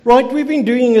Right, we've been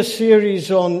doing a series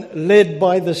on Led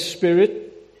by the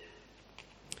Spirit.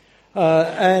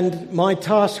 And my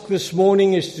task this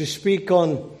morning is to speak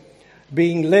on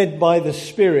being led by the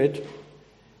Spirit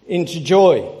into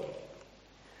joy.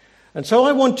 And so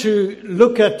I want to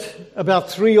look at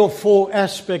about 3 or 4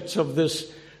 aspects of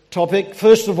this topic.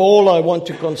 First of all, I want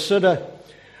to consider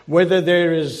whether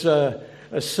there is a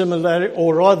similarity,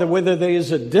 or rather whether there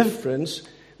is a difference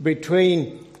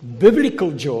between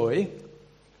biblical joy,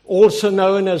 also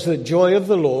known as the joy of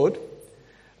the Lord,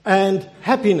 and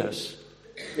happiness.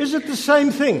 Is it the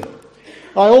same thing?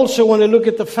 I also want to look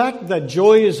at the fact that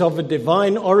joy is of a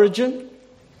divine origin.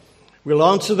 We'll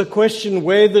answer the question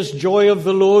where this joy of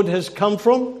the Lord has come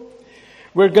from.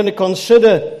 We're going to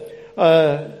consider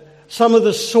some of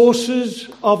the sources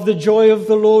of the joy of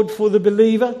the Lord for the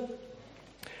believer.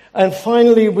 And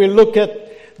finally, we'll look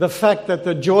at the fact that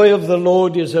the joy of the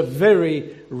Lord is a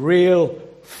very real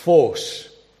force.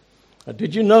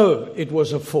 Did you know it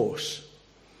was a force?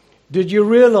 Did you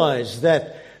realize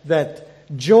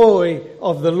that joy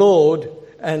of the Lord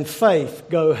and faith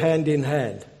go hand in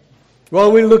hand?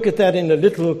 Well, we'll look at that in a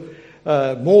little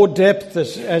more depth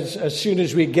as soon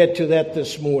as we get to that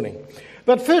this morning.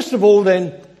 But first of all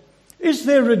then, is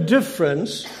there a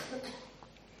difference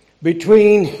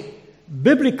between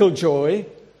biblical joy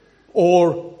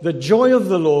or the joy of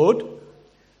the Lord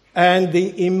and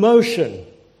the emotion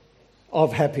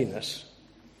of happiness?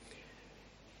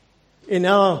 In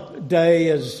our day,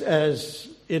 as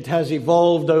it has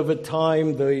evolved over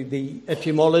time, the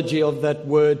etymology of that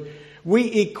word, we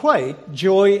equate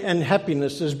joy and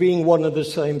happiness as being one and the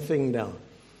same thing now.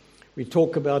 We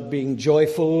talk about being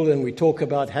joyful and we talk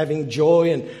about having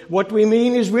joy, and what we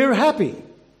mean is we're happy.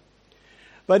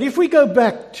 But if we go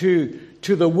back to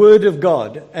the Word of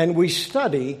God and we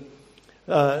study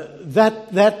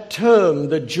that term,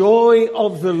 the joy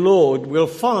of the Lord, we'll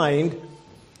find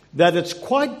that it's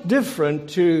quite different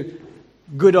to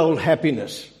good old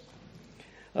happiness.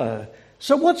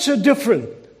 So what's so different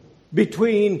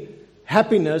between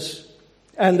happiness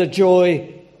and the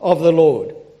joy of the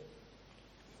Lord?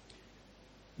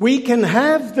 We can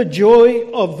have the joy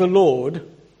of the Lord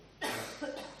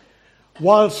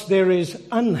whilst there is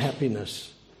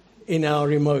unhappiness in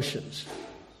our emotions.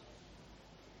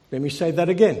 Let me say that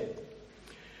again.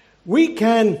 We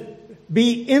can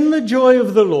be in the joy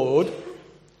of the Lord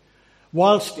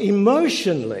whilst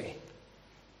emotionally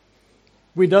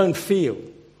we don't feel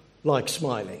like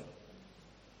smiling.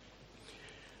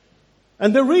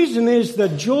 And the reason is the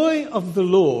joy of the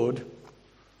Lord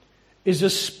is a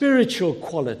spiritual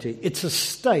quality. It's a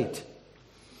state.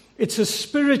 It's a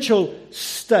spiritual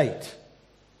state.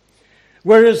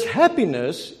 Whereas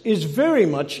happiness is very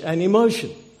much an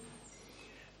emotion.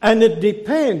 And it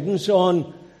depends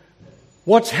on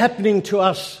what's happening to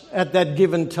us at that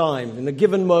given time, in a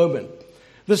given moment.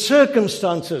 The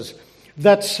circumstances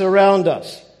that surround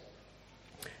us.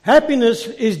 Happiness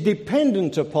is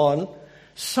dependent upon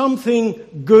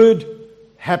something good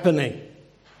happening.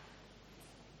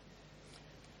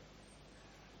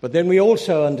 But then we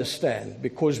also understand,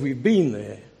 because we've been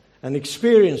there and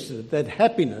experienced it, that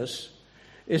happiness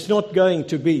is not going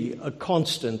to be a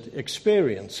constant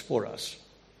experience for us.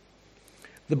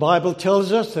 The Bible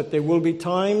tells us that there will be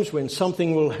times when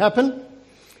something will happen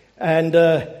and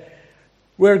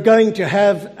we're going to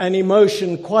have an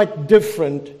emotion quite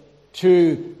different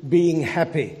to being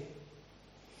happy.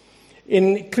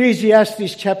 In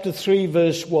Ecclesiastes chapter 3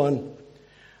 verse 1,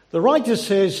 the writer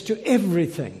says, "To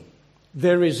everything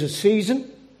there is a season,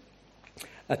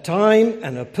 a time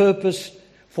and a purpose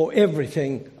for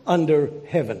everything under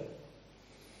heaven."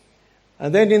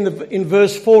 And then in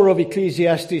verse 4 of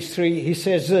Ecclesiastes 3, he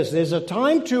says this, "There's a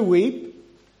time to weep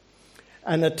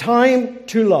and a time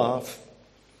to laugh,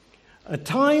 a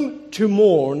time to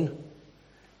mourn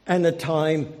and a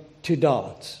time to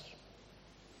dance."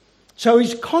 So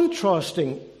he's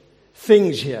contrasting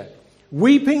things here.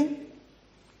 Weeping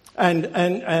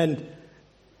and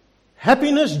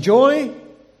happiness, joy,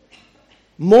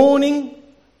 mourning,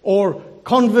 or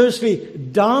conversely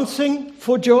dancing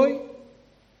for joy.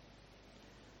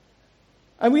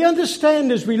 And we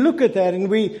understand as we look at that and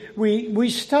we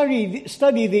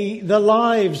study the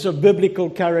lives of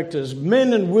biblical characters,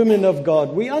 men and women of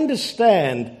God, we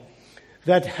understand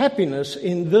that happiness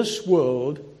in this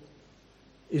world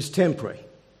is temporary.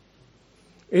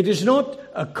 It is not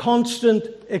a constant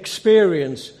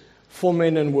experience for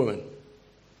men and women.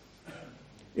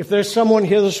 If there's someone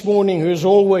here this morning who's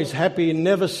always happy and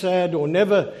never sad or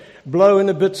never blown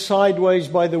a bit sideways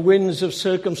by the winds of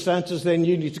circumstances, then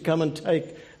you need to come and take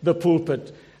the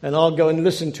pulpit and I'll go and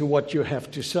listen to what you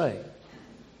have to say.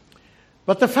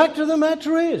 But the fact of the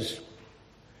matter is,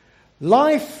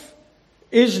 life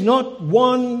is not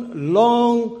one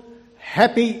long,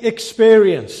 happy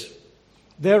experience.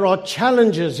 There are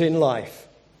challenges in life.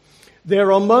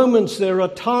 There are moments, there are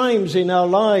times in our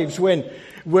lives when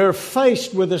we're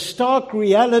faced with the stark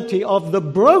reality of the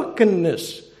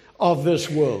brokenness of this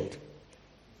world.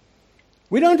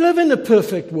 We don't live in a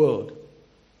perfect world.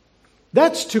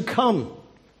 That's to come.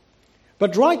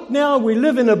 But right now we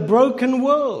live in a broken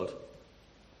world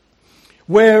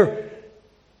where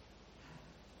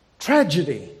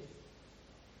tragedy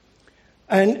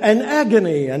and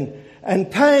agony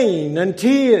and pain and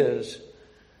tears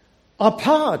are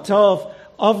part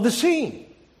of the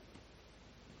scene.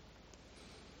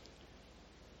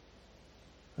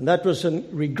 And that was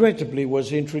regrettably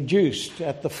was introduced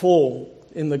at the fall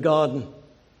in the garden.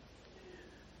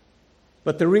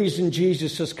 But the reason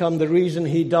Jesus has come, the reason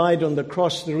he died on the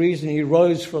cross, the reason he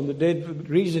rose from the dead, the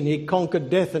reason he conquered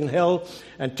death and hell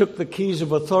and took the keys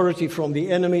of authority from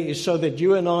the enemy is so that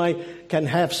you and I can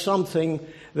have something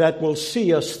that will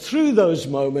see us through those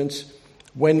moments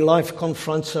when life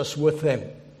confronts us with them.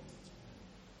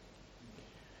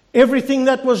 Everything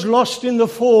that was lost in the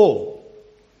fall,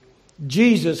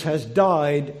 Jesus has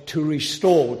died to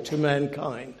restore to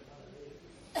mankind.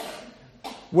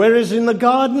 Whereas in the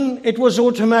garden, it was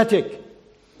automatic.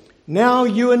 Now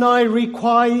you and I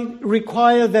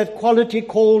require that quality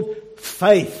called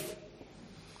faith.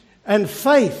 And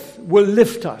faith will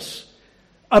lift us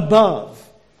above.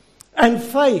 And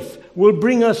faith will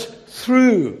bring us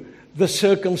through the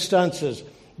circumstances,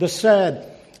 the sad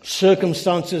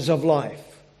circumstances of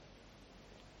life.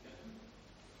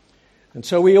 And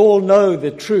so we all know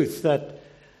the truth that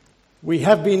we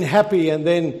have been happy and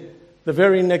then the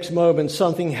very next moment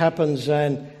something happens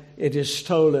and it is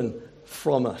stolen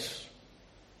from us.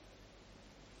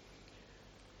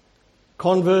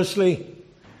 Conversely,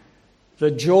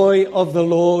 the joy of the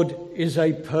Lord is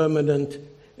a permanent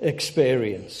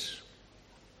experience.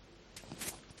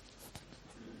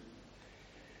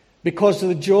 Because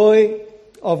the joy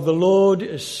of the Lord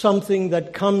is something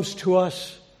that comes to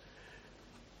us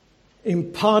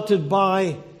imparted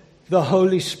by the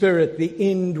Holy Spirit, the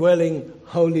indwelling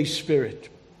Holy Spirit.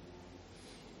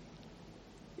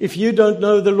 If you don't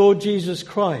know the Lord Jesus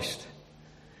Christ,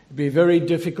 it'd be very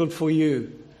difficult for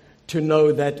you to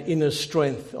know that inner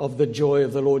strength of the joy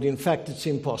of the Lord. In fact, it's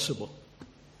impossible.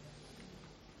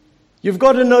 You've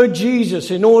got to know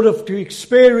Jesus in order to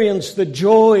experience the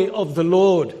joy of the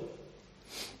Lord.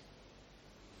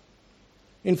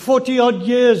 In 40-odd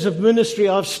years of ministry,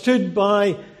 I've stood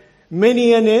by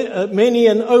many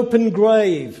an open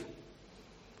grave,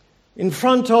 in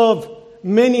front of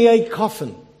many a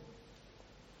coffin.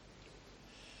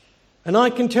 And I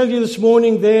can tell you this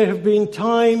morning there have been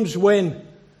times when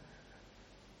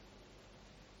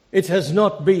it has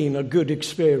not been a good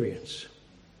experience.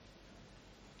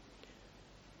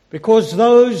 Because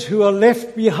those who are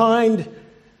left behind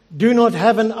do not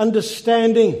have an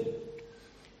understanding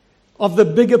of the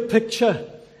bigger picture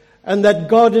and that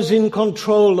God is in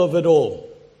control of it all.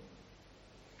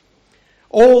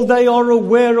 All they are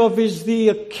aware of is the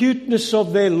acuteness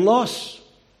of their loss.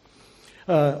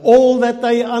 All that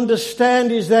they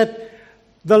understand is that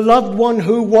the loved one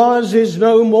who was is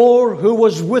no more, who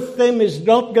was with them is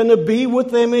not going to be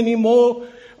with them anymore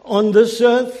on this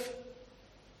earth.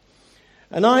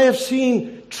 And I have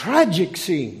seen tragic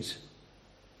scenes.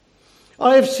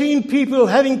 I have seen people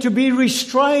having to be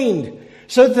restrained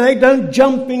so that they don't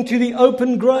jump into the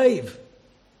open grave.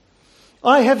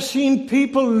 I have seen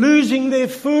people losing their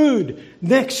food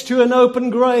next to an open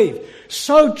grave,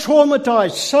 so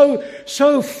traumatized,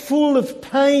 so full of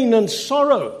pain and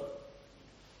sorrow.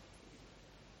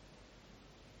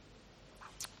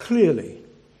 Clearly,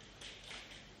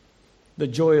 the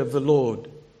joy of the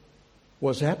Lord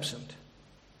was absent.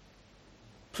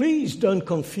 Please don't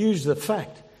confuse the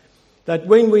fact that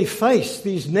when we face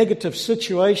these negative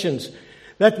situations,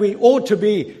 that we ought to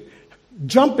be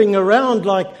jumping around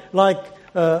like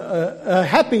a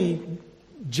happy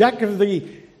jack of the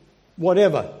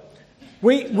whatever.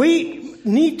 We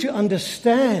need to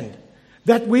understand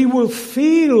that we will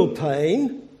feel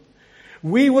pain.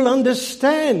 We will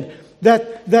understand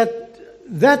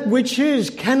that which is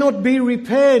cannot be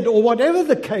repaired, or whatever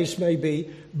the case may be.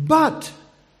 But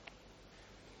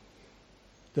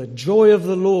the joy of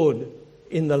the Lord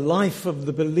in the life of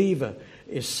the believer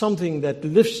is something that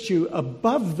lifts you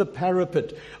above the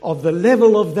parapet of the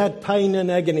level of that pain and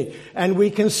agony. And we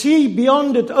can see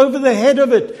beyond it, over the head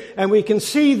of it, and we can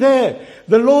see there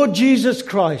the Lord Jesus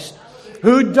Christ,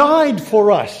 who died for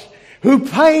us, who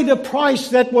paid a price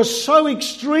that was so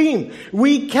extreme,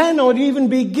 we cannot even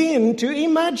begin to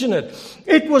imagine it.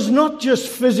 It was not just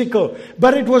physical,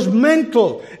 but it was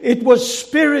mental, it was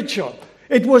spiritual,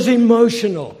 it was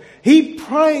emotional. He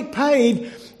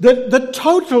paid the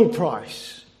total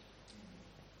price.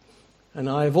 And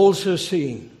I have also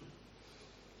seen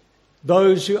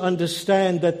those who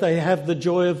understand that they have the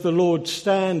joy of the Lord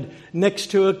stand next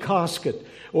to a casket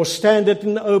or stand at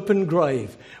an open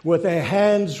grave with their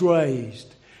hands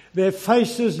raised, their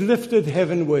faces lifted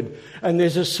heavenward, and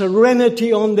there's a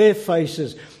serenity on their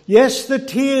faces. Yes, the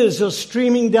tears are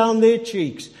streaming down their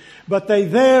cheeks, but they're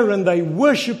there and they're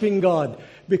worshiping God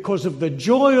because of the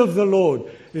joy of the Lord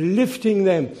lifting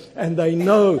them, and they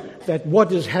know that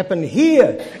what has happened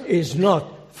here is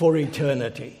not for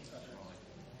eternity.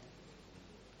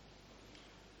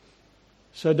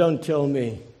 So don't tell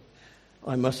me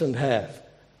I mustn't have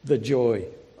the joy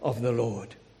of the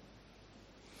Lord.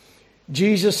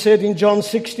 Jesus said in John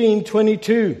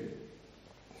 16:22,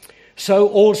 so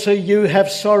also you have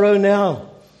sorrow now.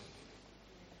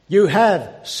 You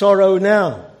have sorrow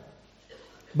now.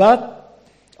 But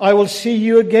I will see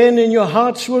you again and your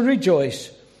hearts will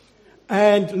rejoice.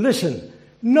 And listen,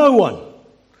 no one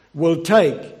will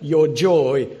take your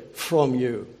joy from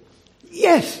you.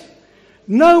 Yes,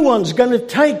 no one's going to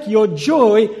take your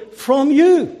joy from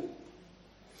you.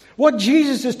 What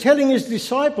Jesus is telling his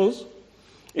disciples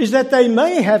is that they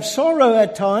may have sorrow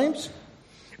at times,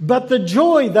 but the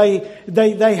joy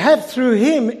they have through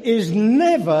him is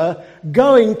never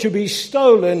going to be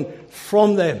stolen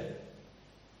from them.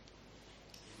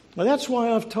 Well, that's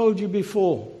why I've told you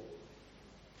before.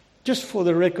 Just for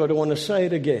the record, I want to say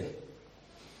it again.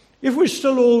 If we're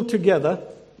still all together,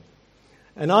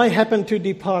 and I happen to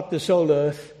depart this old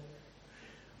earth,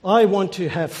 I want to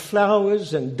have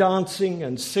flowers and dancing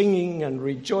and singing and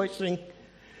rejoicing,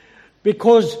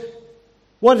 because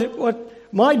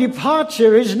what my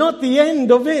departure is not the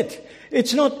end of it.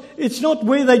 It's not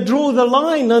where they draw the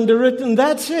line under it and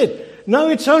that's it. No,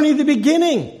 it's only the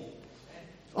beginning.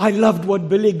 I loved what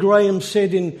Billy Graham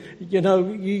said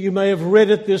you may have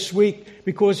read it this week,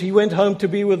 because he went home to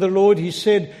be with the Lord. He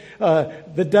said,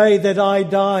 the day that I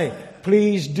die,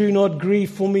 please do not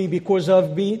grieve for me, because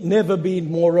I've never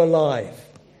been more alive.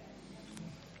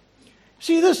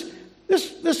 See,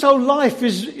 this whole life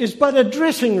is but a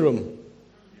dressing room.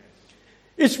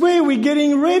 It's where we're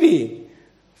getting ready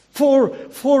for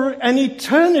an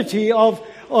eternity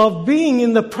of being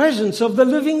in the presence of the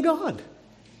living God.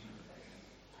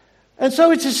 And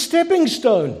so it's a stepping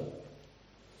stone.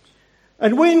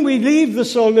 And when we leave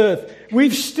this old earth,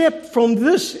 we've stepped from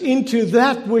this into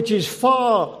that which is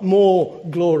far more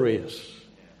glorious.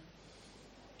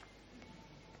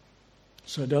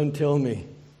 So don't tell me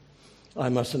I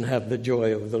mustn't have the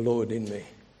joy of the Lord in me.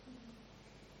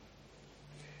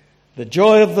 The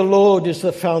joy of the Lord is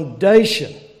the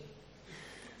foundation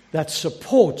that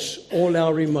supports all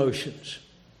our emotions.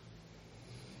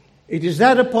 It is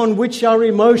that upon which our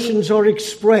emotions are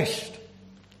expressed.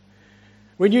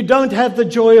 When you don't have the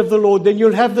joy of the Lord, then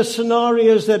you'll have the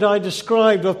scenarios that I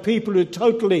described of people who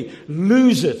totally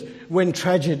lose it when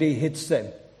tragedy hits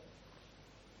them.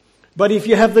 But if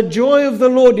you have the joy of the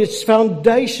Lord, it's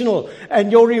foundational, and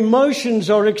your emotions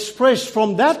are expressed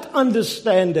from that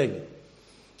understanding,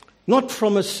 not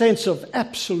from a sense of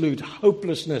absolute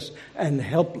hopelessness and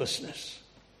helplessness.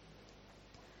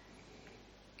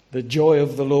 The joy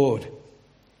of the Lord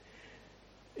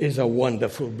is a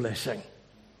wonderful blessing.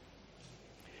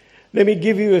 Let me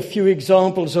give you a few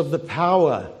examples of the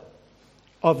power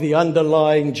of the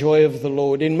underlying joy of the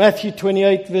Lord. In Matthew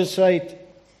 28, verse 8,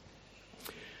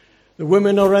 the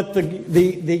women are at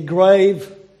the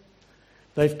grave.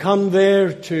 They've come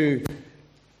there to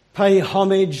pay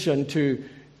homage and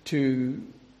to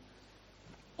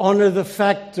honor the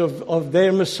fact of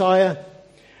their Messiah.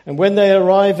 And when they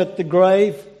arrive at the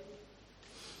grave,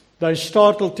 they're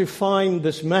startled to find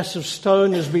this massive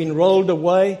stone has been rolled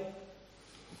away.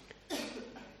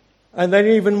 And they're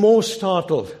even more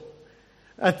startled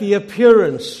at the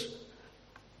appearance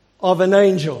of an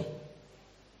angel.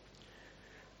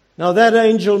 Now that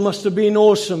angel must have been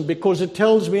awesome, because it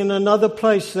tells me in another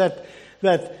place that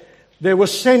there were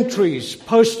sentries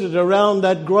posted around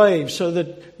that grave so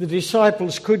that the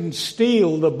disciples couldn't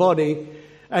steal the body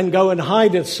and go and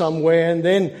hide it somewhere. And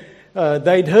then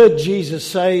they'd heard Jesus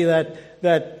say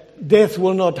that death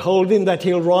will not hold him, that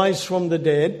he'll rise from the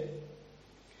dead.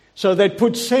 So they'd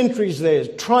put sentries there,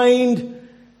 trained,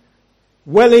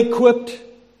 well-equipped,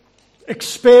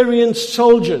 experienced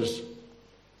soldiers.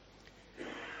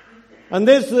 And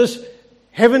there's this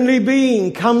heavenly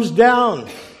being comes down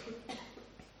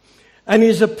And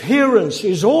his appearance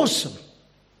is awesome.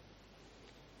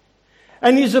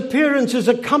 And his appearance is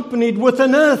accompanied with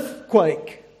an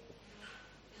earthquake.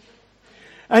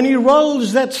 And he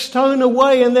rolls that stone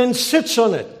away and then sits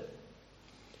on it.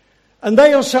 And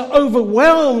they are so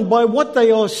overwhelmed by what they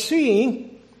are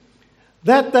seeing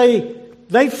that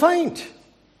they faint.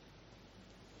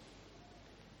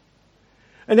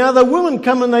 And now the women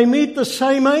come and they meet the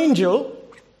same angel.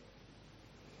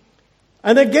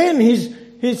 And again, his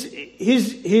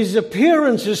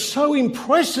appearance is so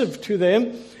impressive to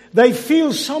them, they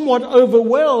feel somewhat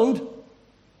overwhelmed.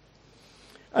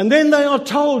 And then they are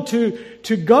told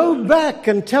to go back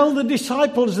and tell the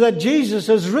disciples that Jesus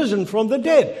has risen from the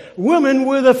dead. Women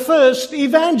were the first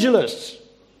evangelists.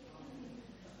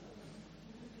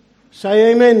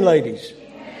 Say amen, ladies.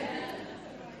 Amen.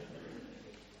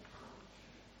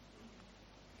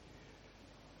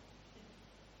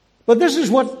 But this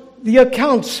is what the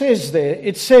account says there.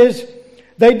 It says,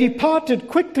 they departed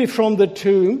quickly from the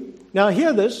tomb. Now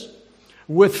hear this.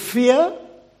 With fear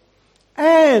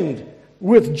and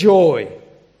with joy.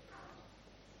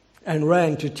 And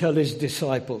ran to tell his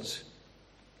disciples.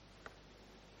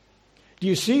 Do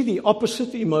you see the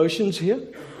opposite emotions here?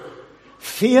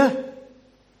 Fear.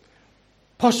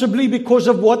 Possibly because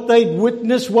of what they'd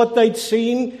witnessed, what they'd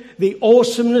seen, the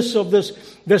awesomeness of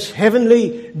this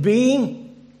heavenly being.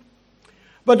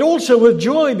 But also with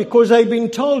joy because they've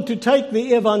been told to take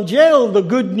the evangel, the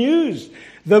good news,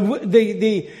 the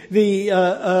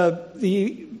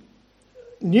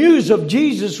news of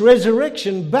Jesus'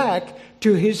 resurrection back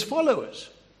to his followers.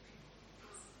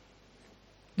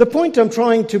 The point I'm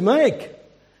trying to make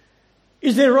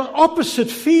is there are opposite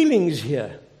feelings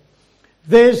here.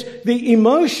 There's the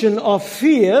emotion of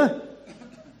fear,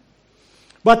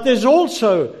 but there's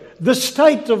also the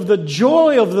state of the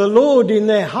joy of the Lord in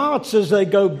their hearts as they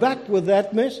go back with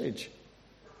that message.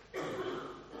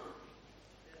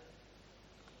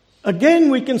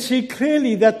 Again, we can see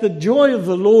clearly that the joy of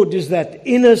the Lord is that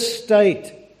inner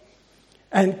state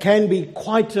and can be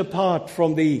quite apart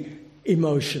from the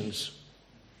emotions.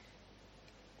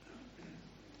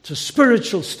 It's a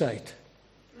spiritual state.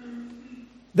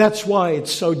 That's why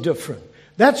it's so different.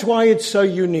 That's why it's so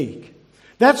unique.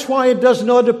 That's why it does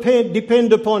not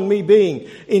depend upon me being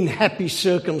in happy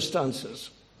circumstances.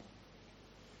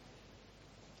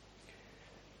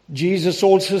 Jesus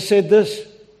also said this.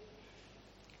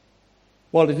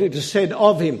 Well, it is said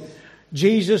of him,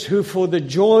 Jesus, who for the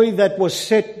joy that was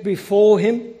set before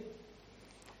him,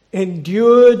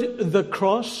 endured the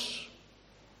cross,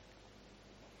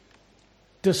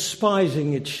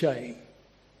 despising its shame.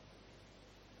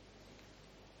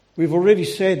 We've already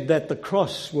said that the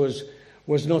cross was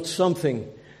not something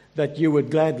that you would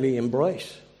gladly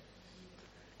embrace.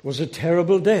 It was a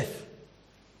terrible death.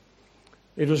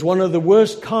 It was one of the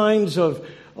worst kinds of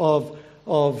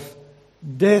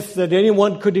death that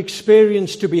anyone could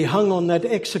experience, to be hung on that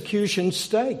execution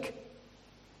stake.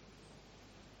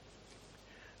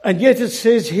 And yet it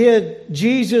says here,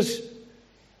 Jesus,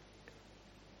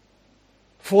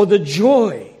 for the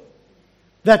joy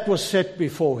that was set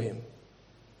before him.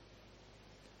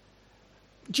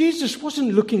 Jesus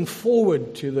wasn't looking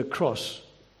forward to the cross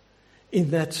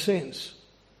in that sense.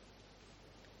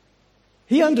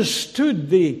 He understood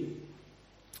the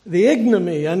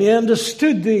ignominy, and he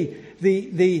understood the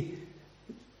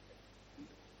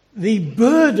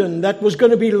burden that was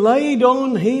going to be laid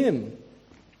on him.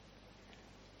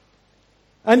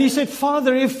 And he said,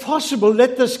 Father, if possible,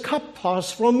 let this cup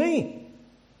pass from me.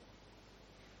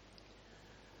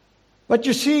 But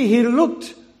you see, he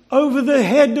looked over the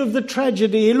head of the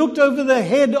tragedy. He looked over the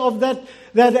head of that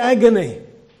agony.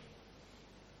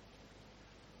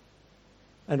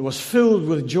 And was filled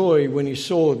with joy when he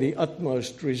saw the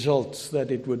utmost results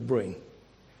that it would bring.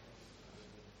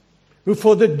 Who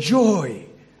for the joy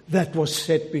that was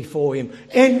set before him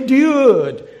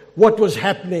endured what was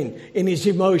happening in his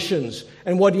emotions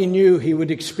and what he knew he would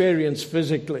experience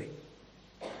physically.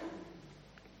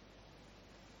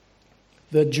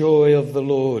 The joy of the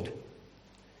Lord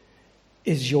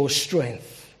is your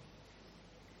strength.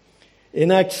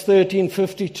 In Acts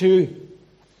 13:52,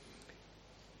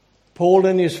 Paul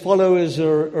and his followers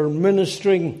are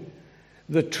ministering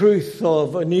the truth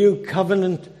of a new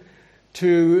covenant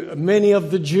to many of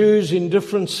the Jews in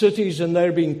different cities, and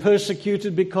they're being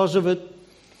persecuted because of it.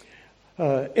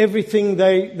 Everything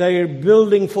they are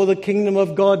building for the kingdom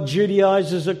of God,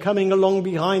 Judaizers are coming along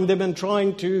behind them and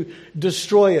trying to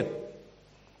destroy it.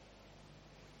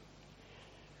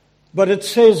 But it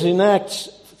says in Acts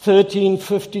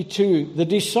 13:52, the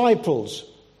disciples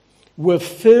were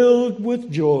filled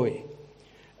with joy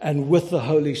and with the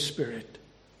Holy Spirit.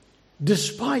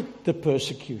 despite the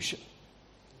persecution,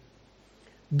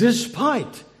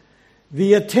 despite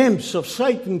the attempts of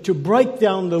Satan to break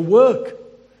down the work,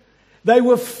 they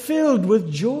were filled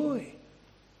with joy.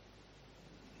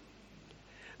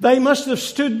 They must have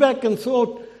stood back and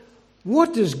thought,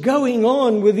 what is going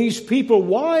on with these people?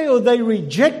 Why are they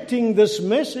rejecting this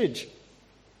message?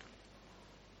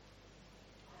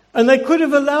 And they could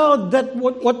have allowed that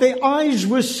what their eyes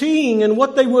were seeing and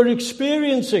what they were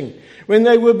experiencing when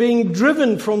they were being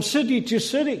driven from city to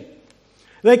city.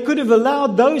 They could have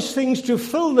allowed those things to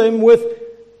fill them with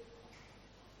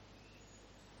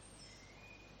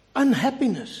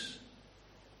unhappiness,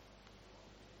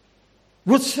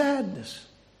 with sadness.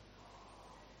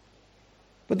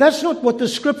 But that's not what the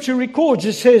scripture records.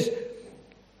 It says,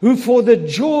 who for the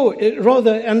joy,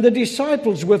 and the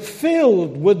disciples were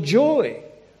filled with joy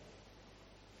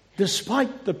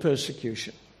despite the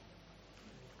persecution.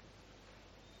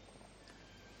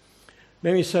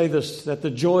 Let me say this, that the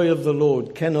joy of the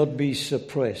Lord cannot be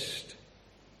suppressed,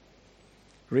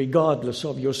 regardless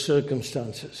of your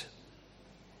circumstances.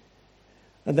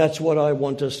 And that's what I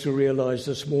want us to realize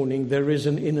this morning. There is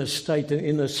an inner state, an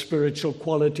inner spiritual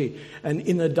quality, an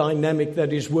inner dynamic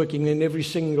that is working in every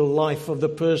single life of the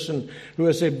person who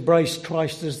has embraced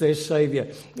Christ as their Savior.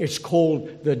 It's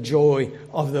called the joy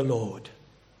of the Lord.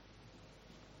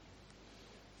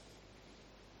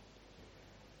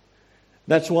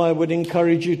 That's why I would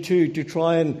encourage you to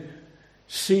try and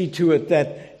see to it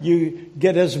that you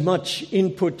get as much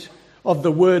input of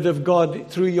the Word of God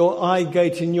through your eye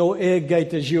gate and your ear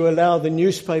gate as you allow the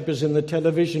newspapers and the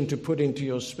television to put into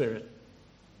your spirit.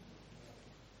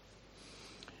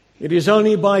 It is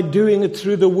only by doing it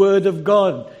through the Word of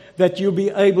God that you'll be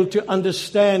able to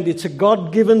understand it's a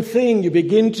God-given thing. You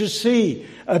begin to see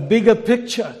a bigger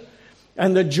picture,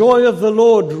 and the joy of the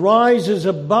Lord rises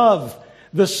above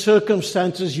the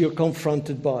circumstances you're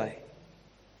confronted by.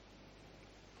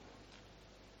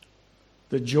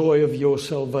 The joy of your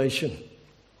salvation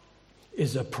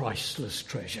is a priceless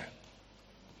treasure.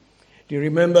 Do you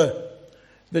remember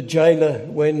the jailer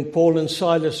when Paul and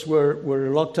Silas were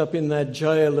locked up in that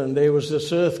jail and there was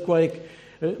this earthquake?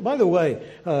 By the way,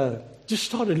 just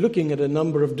started looking at a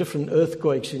number of different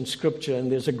earthquakes in Scripture,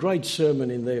 and there's a great sermon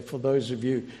in there for those of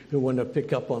you who want to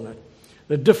pick up on it.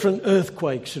 The different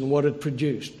earthquakes and what it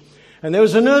produced. And there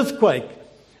was an earthquake,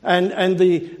 and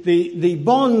the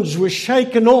bonds were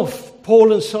shaken off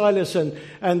Paul and Silas,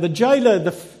 and the jailer,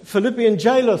 the Philippian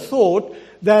jailer, thought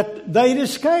that they'd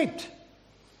escaped.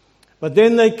 But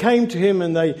then they came to him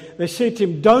and they said to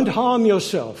him, don't harm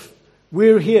yourself.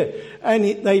 We're here. And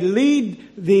they lead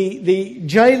the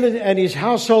jailer and his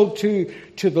household to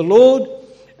the Lord.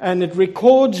 And it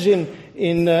records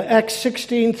in Acts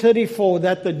 16:34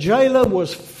 that the jailer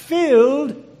was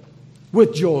filled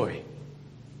with joy.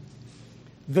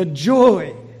 The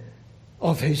joy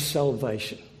of his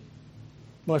salvation.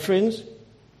 My friends,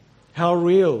 how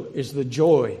real is the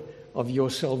joy of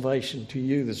your salvation to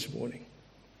you this morning?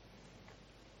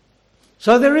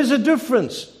 So there is a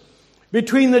difference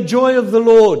between the joy of the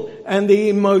Lord and the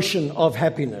emotion of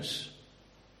happiness.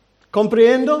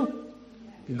 Compreendo?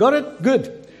 You got it?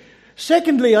 Good.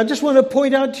 Secondly, I just want to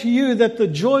point out to you that the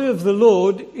joy of the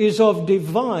Lord is of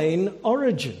divine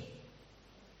origin.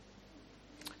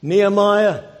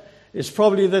 Nehemiah is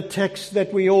probably the text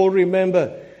that we all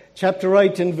remember. Chapter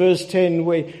 8 and verse 10,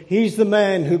 where he's the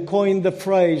man who coined the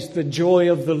phrase, the joy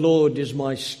of the Lord is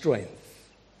my strength.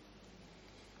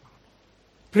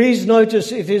 Please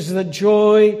notice it is the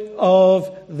joy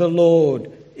of the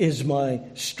Lord is my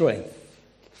strength.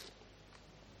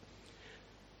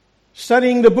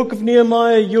 Studying the book of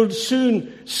Nehemiah, you'll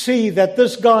soon see that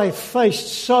this guy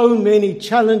faced so many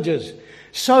challenges,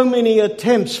 so many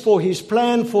attempts for his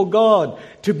plan for God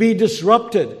to be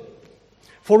disrupted,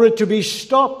 for it to be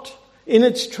stopped in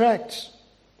its tracks.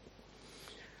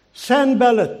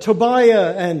 Sanballat,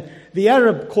 Tobiah, and the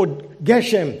Arab called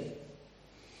Geshem,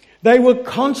 they were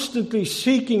constantly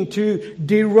seeking to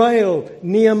derail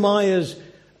Nehemiah's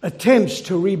attempts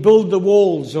to rebuild the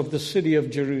walls of the city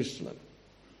of Jerusalem.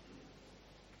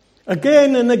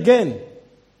 Again and again,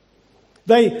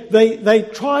 they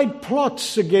tried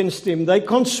plots against him. They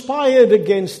conspired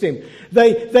against him.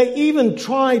 They even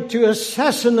tried to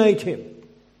assassinate him.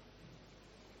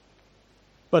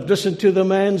 But listen to the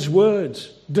man's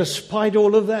words. Despite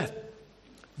all of that,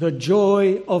 the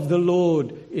joy of the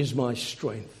Lord is my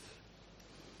strength.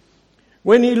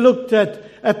 When he looked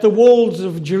at the walls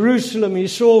of Jerusalem, he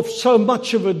saw so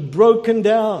much of it broken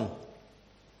down.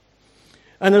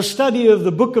 And a study of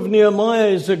the book of Nehemiah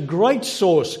is a great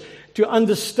source to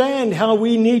understand how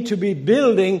we need to be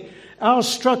building our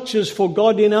structures for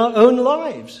God in our own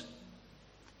lives.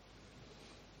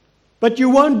 But you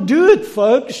won't do it,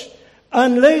 folks,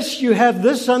 unless you have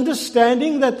this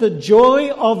understanding that the joy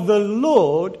of the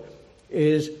Lord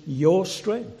is your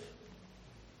strength.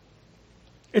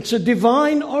 It's a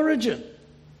divine origin.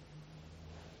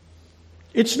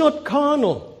 It's not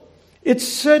carnal. It's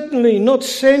certainly not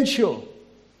sensual.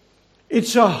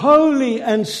 It's a holy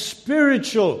and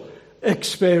spiritual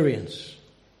experience.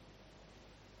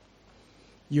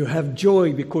 You have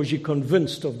joy because you're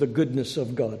convinced of the goodness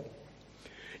of God.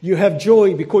 You have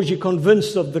joy because you're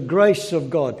convinced of the grace of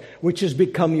God, which has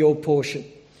become your portion.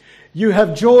 You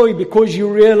have joy because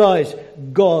you realize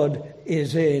God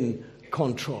is in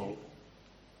control.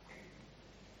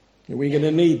 And we're going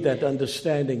to need that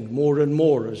understanding more and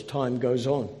more as time goes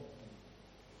on.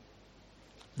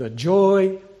 The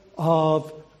joy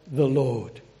of the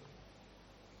Lord.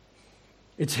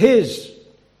 It's His.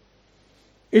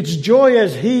 It's joy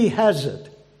as He has it.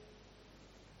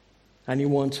 And He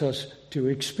wants us to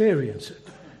experience it.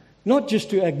 Not just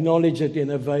to acknowledge it in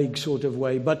a vague sort of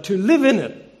way, but to live in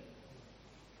it.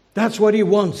 That's what He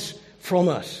wants from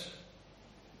us.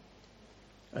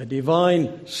 A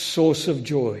divine source of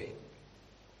joy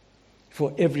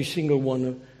for every single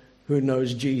one who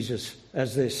knows Jesus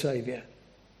as their Savior.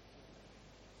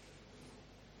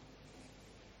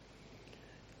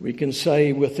 We can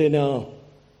say within our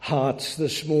hearts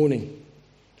this morning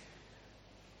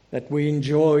that we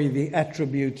enjoy the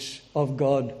attributes of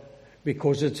God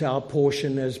because it's our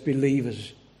portion as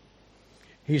believers.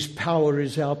 His power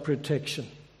is our protection.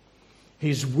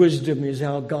 His wisdom is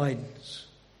our guidance.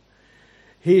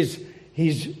 His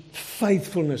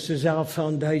faithfulness is our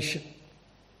foundation.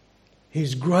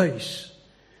 His grace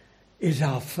is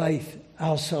our faith,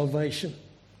 our salvation.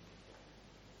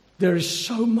 There is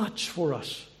so much for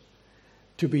us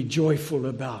to be joyful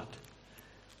about,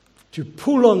 to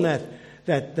pull on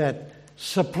that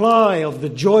supply of the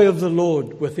joy of the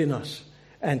Lord within us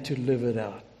and to live it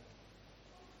out.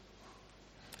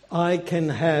 I can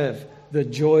have the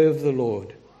joy of the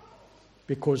Lord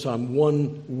because I'm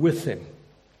one with Him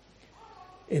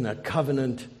in a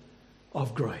covenant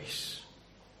of grace.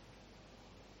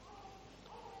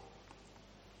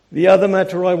 The other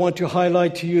matter I want to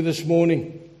highlight to you this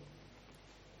morning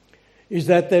is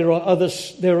that there are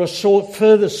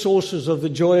further sources of the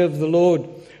joy of the Lord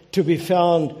to be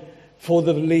found for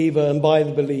the believer and by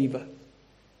the believer.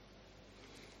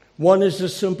 One is the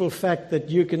simple fact that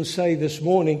you can say this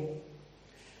morning,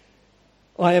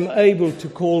 I am able to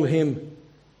call Him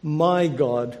my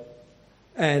God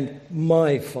and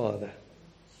my Father.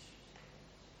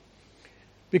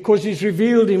 Because He's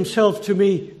revealed Himself to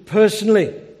me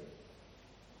personally.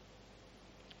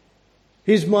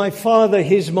 He's my Father,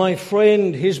 He's my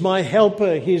friend, He's my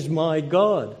helper, He's my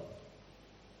God.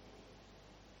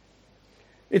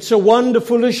 It's a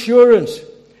wonderful assurance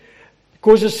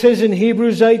because it says in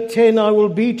Hebrews 8:10, I will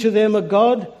be to them a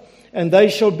God and they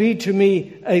shall be to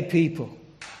me a people.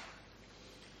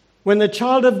 When the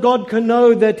child of God can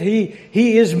know that He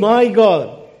is my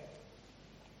God,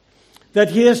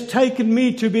 that He has taken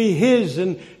me to be His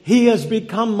and He has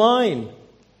become mine.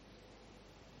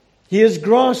 He has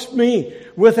grasped me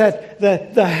with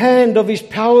the hand of His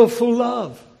powerful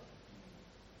love.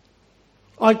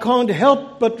 I can't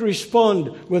help but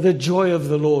respond with the joy of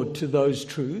the Lord to those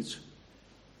truths.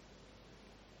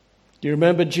 Do you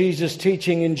remember Jesus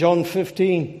teaching in John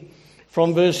 15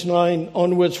 from verse 9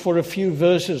 onwards for a few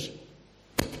verses?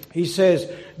 He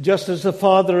says, just as the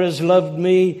Father has loved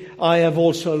me, I have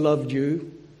also loved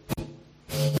you.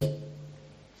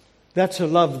 That's a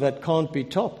love that can't be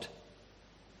topped.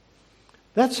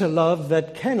 That's a love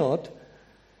that cannot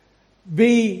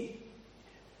be,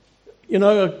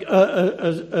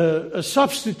 a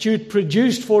substitute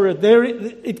produced for it.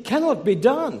 It cannot be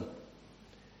done.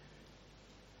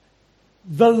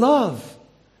 The love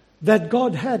that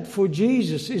God had for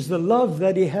Jesus is the love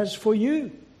that He has for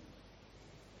you.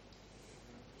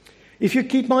 If you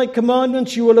keep my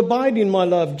commandments, you will abide in my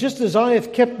love, just as I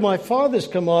have kept my Father's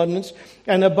commandments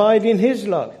and abide in His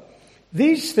love.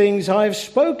 These things I have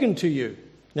spoken to you.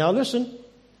 Now listen.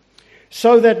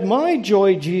 So that my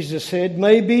joy, Jesus said,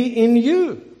 may be in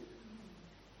you.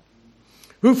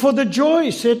 Who for the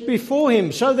joy set before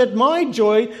Him, so that my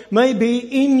joy may be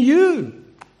in you.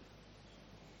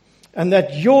 And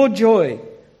that your joy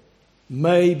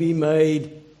may be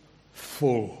made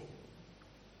full.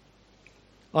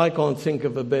 I can't think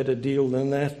of a better deal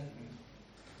than that.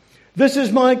 This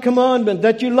is my commandment,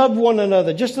 that you love one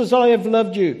another, just as I have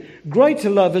loved you. Greater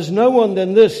love is no one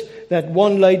than this, that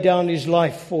one lay down his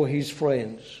life for his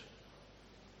friends.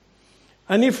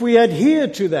 And if we adhere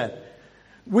to that,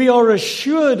 we are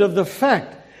assured of the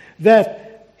fact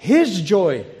that His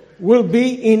joy will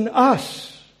be in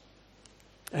us,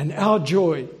 and our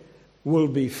joy will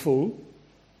be full.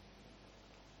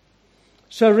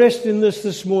 So rest in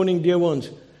this morning, dear ones.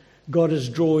 God has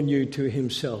drawn you to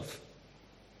himself.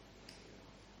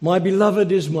 My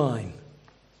beloved is mine,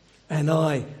 and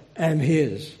I am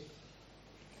his.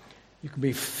 You can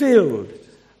be filled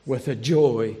with the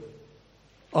joy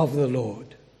of the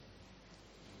Lord.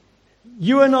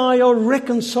 You and I are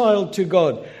reconciled to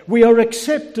God. We are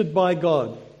accepted by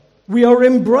God. We are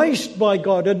embraced by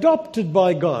God, adopted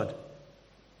by God.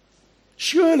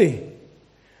 Surely,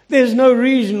 there's no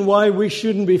reason why we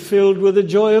shouldn't be filled with the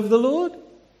joy of the Lord.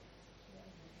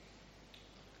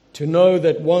 To know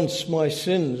that once my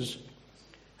sins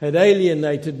had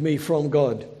alienated me from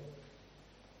God,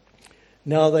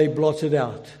 now they blotted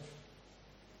out.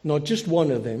 Not just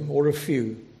one of them or a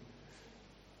few,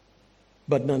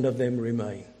 but none of them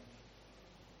remain.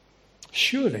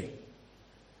 Surely,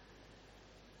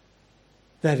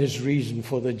 that is reason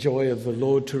for the joy of the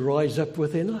Lord to rise up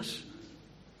within us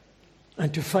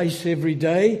and to face every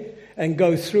day and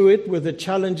go through it with the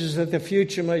challenges that the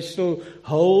future may still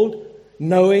hold,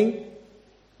 knowing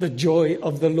the joy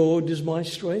of the Lord is my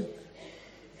strength.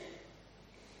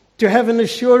 To have an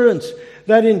assurance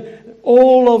that in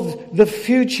all of the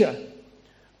future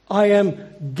I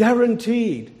am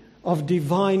guaranteed of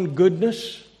divine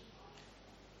goodness.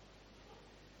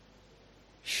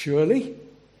 Surely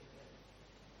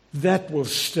that will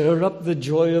stir up the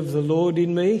joy of the Lord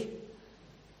in me.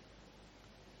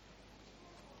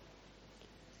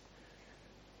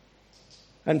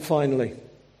 And finally,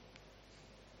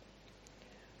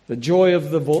 the joy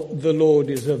of the Lord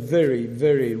is a very,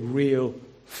 very real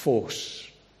force.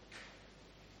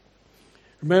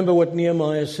 Remember what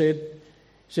Nehemiah said?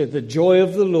 He said, the joy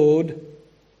of the Lord,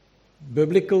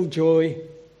 biblical joy,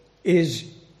 is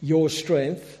your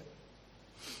strength.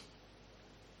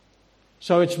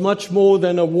 So it's much more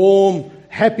than a warm,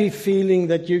 happy feeling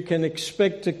that you can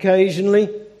expect occasionally.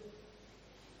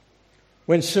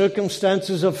 When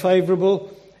circumstances are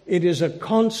favorable, it is a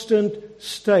constant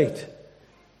state.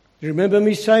 You remember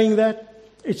me saying that?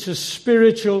 It's a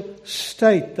spiritual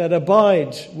state that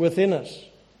abides within us.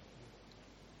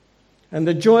 And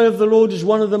the joy of the Lord is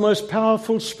one of the most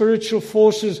powerful spiritual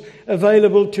forces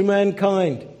available to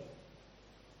mankind.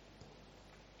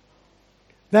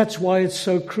 That's why it's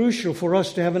so crucial for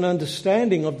us to have an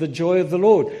understanding of the joy of the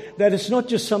Lord. That it's not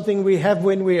just something we have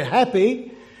when we're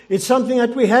happy. It's something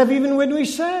that we have even when we're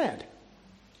sad.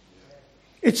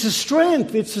 It's a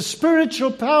strength. It's a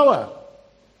spiritual power.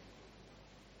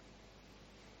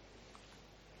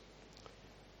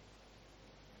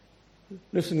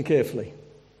 Listen carefully.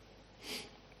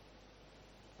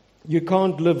 You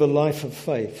can't live a life of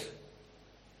faith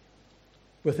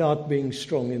without being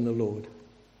strong in the Lord.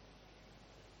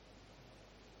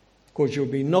 Of course, you'll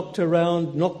be knocked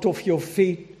around, knocked off your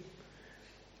feet.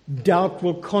 Doubt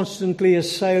will constantly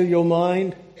assail your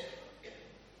mind.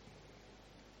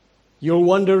 You'll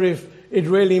wonder if it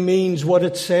really means what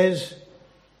it says.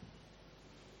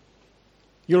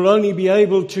 You'll only be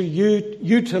able to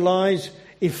utilize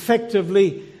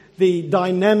effectively the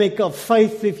dynamic of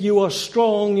faith if you are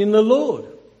strong in the Lord.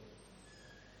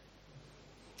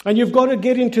 And you've got to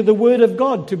get into the Word of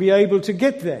God to be able to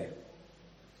get there.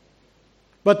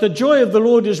 But the joy of the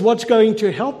Lord is what's going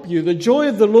to help you. The joy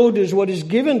of the Lord is what is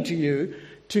given to you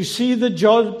to see the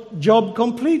job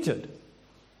completed.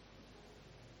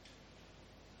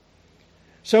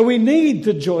 So we need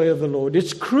the joy of the Lord.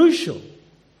 It's crucial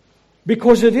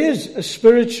because it is a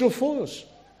spiritual force.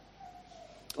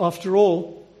 After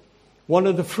all, one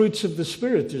of the fruits of the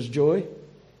Spirit is joy.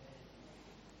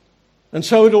 And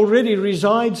so it already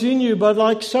resides in you, but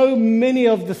like so many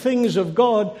of the things of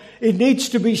God, it needs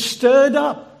to be stirred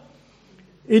up.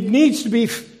 It needs to be,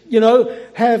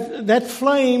 have that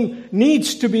flame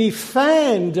needs to be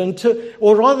fanned,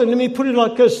 or rather, let me put it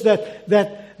like this: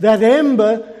 that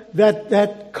ember,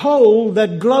 that coal,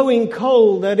 that glowing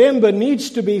coal, that ember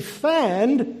needs to be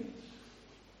fanned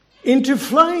into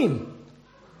flame.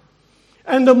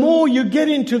 And the more you get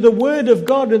into the Word of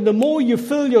God, and the more you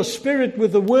fill your spirit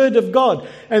with the Word of God,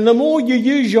 and the more you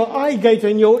use your eye gate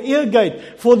and your ear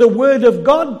gate for the Word of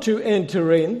God to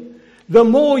enter in, the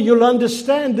more you'll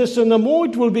understand this, and the more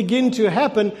it will begin to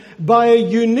happen by a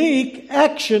unique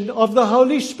action of the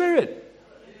Holy Spirit.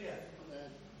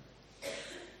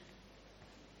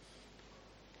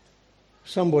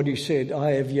 Somebody said,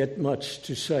 I have yet much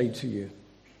to say to you.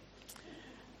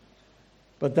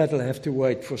 But that'll have to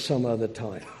wait for some other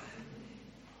time.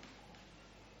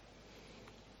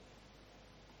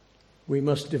 We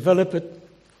must develop it.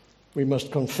 We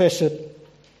must confess it.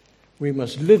 We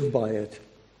must live by it.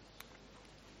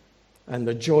 And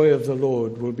the joy of the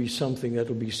Lord will be something that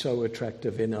will be so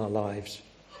attractive in our lives.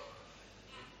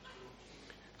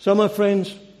 So, my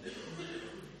friends,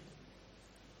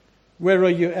 where are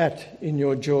you at in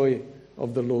your joy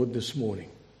of the Lord this morning?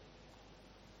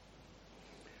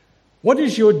 What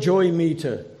is your joy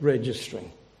meter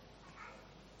registering?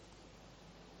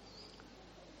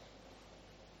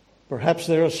 Perhaps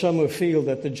there are some who feel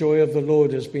that the joy of the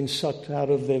Lord has been sucked out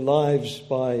of their lives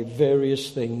by various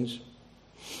things.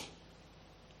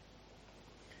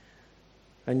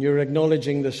 And you're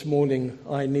acknowledging this morning,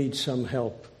 I need some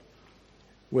help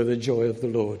with the joy of the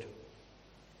Lord.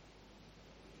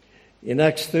 In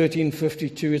Acts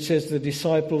 13:52 it says the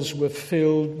disciples were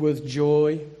filled with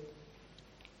joy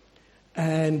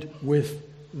and with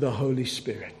the Holy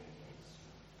Spirit.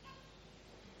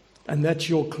 And that's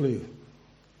your clue.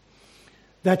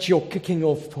 That's your kicking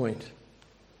off point.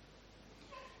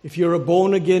 If you're a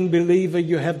born-again believer,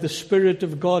 you have the Spirit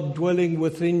of God dwelling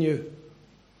within you.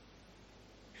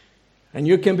 And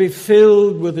you can be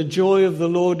filled with the joy of the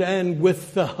Lord and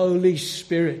with the Holy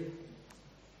Spirit.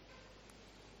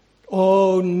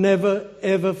 Oh, never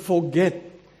ever forget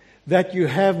that you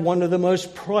have one of the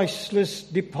most priceless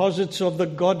deposits of the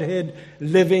Godhead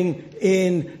living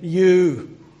in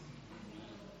you.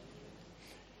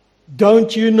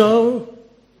 Don't you know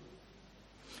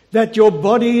that your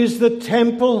body is the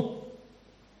temple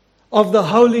of the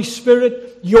Holy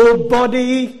Spirit? Your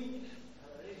body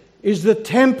is the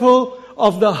temple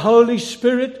of the Holy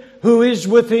Spirit who is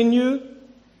within you.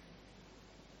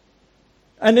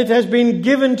 And it has been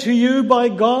given to you by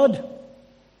God.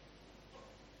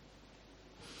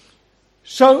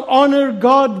 So honor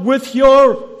God with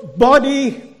your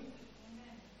body.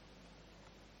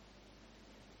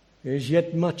 There's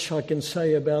yet much I can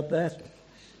say about that,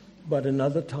 but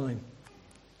another time.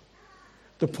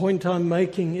 The point I'm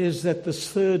making is that this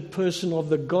third person of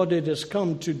the Godhead has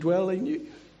come to dwell in you.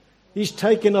 He's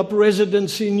taken up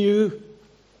residence in you.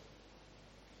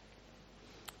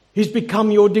 He's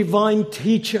become your divine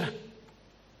teacher.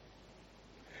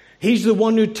 He's the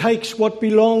one who takes what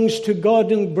belongs to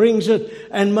God and brings it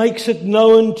and makes it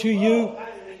known to you.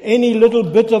 Any little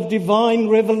bit of divine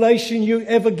revelation you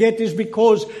ever get is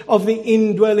because of the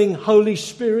indwelling Holy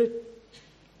Spirit.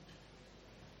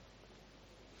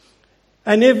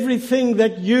 And everything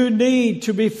that you need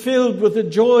to be filled with the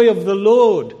joy of the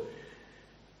Lord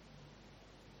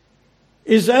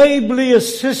is ably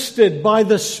assisted by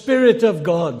the Spirit of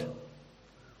God.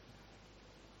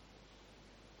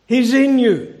 He's in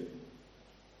you.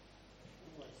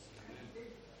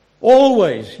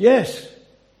 Always, yes.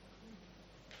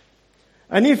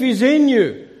 And if He's in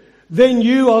you, then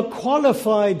you are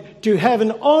qualified to have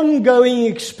an ongoing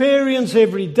experience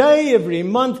every day, every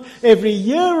month, every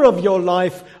year of your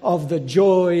life of the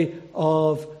joy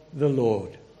of the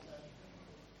Lord.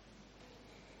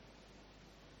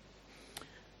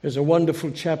 There's a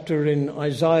wonderful chapter in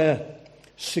Isaiah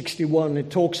 61. It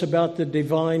talks about the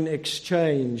divine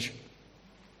exchange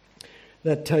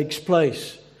that takes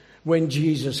place when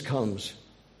Jesus comes.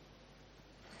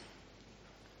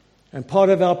 And part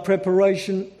of our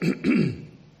preparation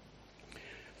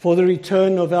for the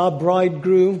return of our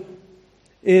bridegroom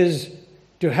is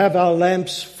to have our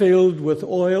lamps filled with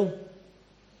oil.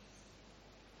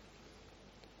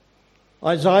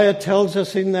 Isaiah tells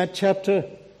us in that chapter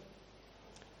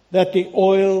that the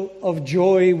oil of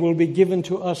joy will be given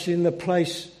to us in the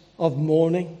place of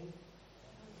mourning.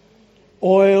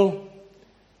 Oil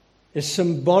is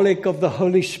symbolic of the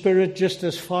Holy Spirit, just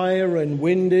as fire and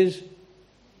wind is.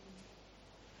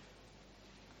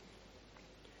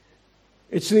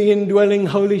 It's the indwelling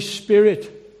Holy Spirit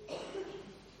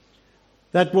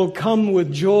that will come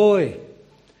with joy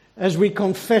as we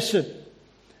confess it,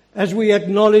 as we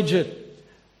acknowledge it,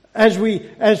 as we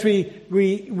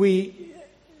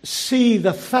see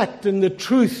the fact and the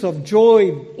truth of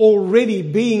joy already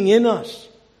being in us.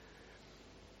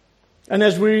 And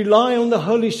as we rely on the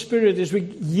Holy Spirit, as we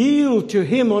yield to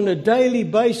Him on a daily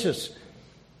basis,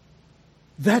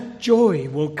 that joy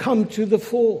will come to the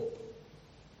fore.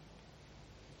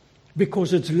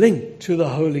 Because it's linked to the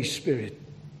Holy Spirit.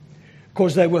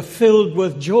 Because they were filled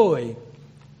with joy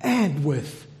and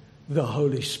with the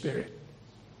Holy Spirit.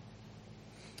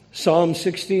 Psalm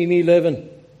 16:11.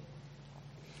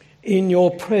 In your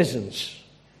presence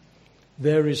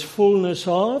there is fullness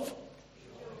of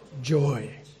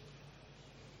joy.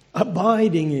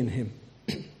 Abiding in Him.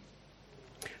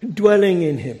 Dwelling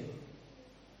in Him.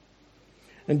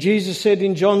 And Jesus said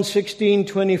in John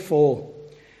 16:24,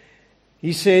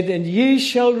 He said, and ye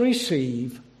shall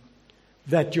receive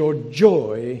that your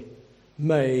joy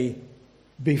may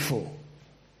be full.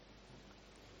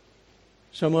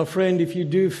 So, my friend, if you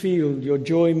do feel your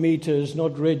joy meter is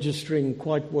not registering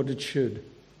quite what it should,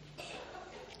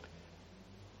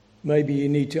 maybe you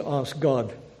need to ask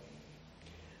God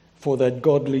for that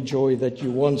godly joy that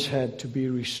you once had to be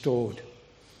restored.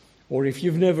 Or if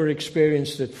you've never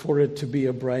experienced it, for it to be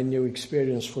a brand new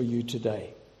experience for you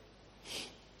today.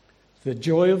 The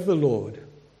joy of the Lord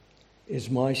is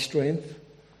my strength,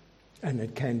 and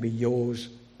it can be yours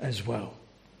as well.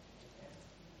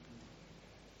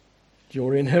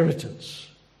 Your inheritance,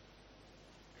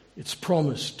 it's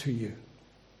promised to you.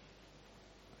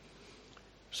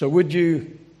 So would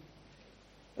you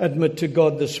admit to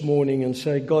God this morning and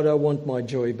say, God, I want my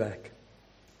joy back.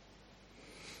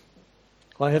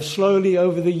 I have slowly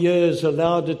over the years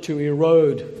allowed it to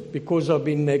erode because I've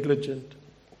been negligent.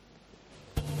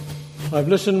 I've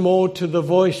listened more to the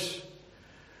voice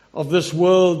of this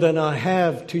world than I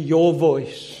have to your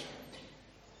voice.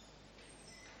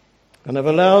 And I've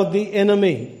allowed the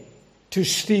enemy to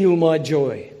steal my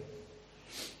joy.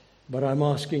 But I'm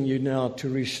asking you now to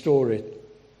restore it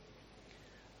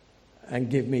and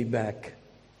give me back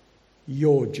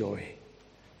your joy,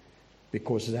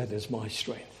 because that is my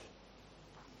strength.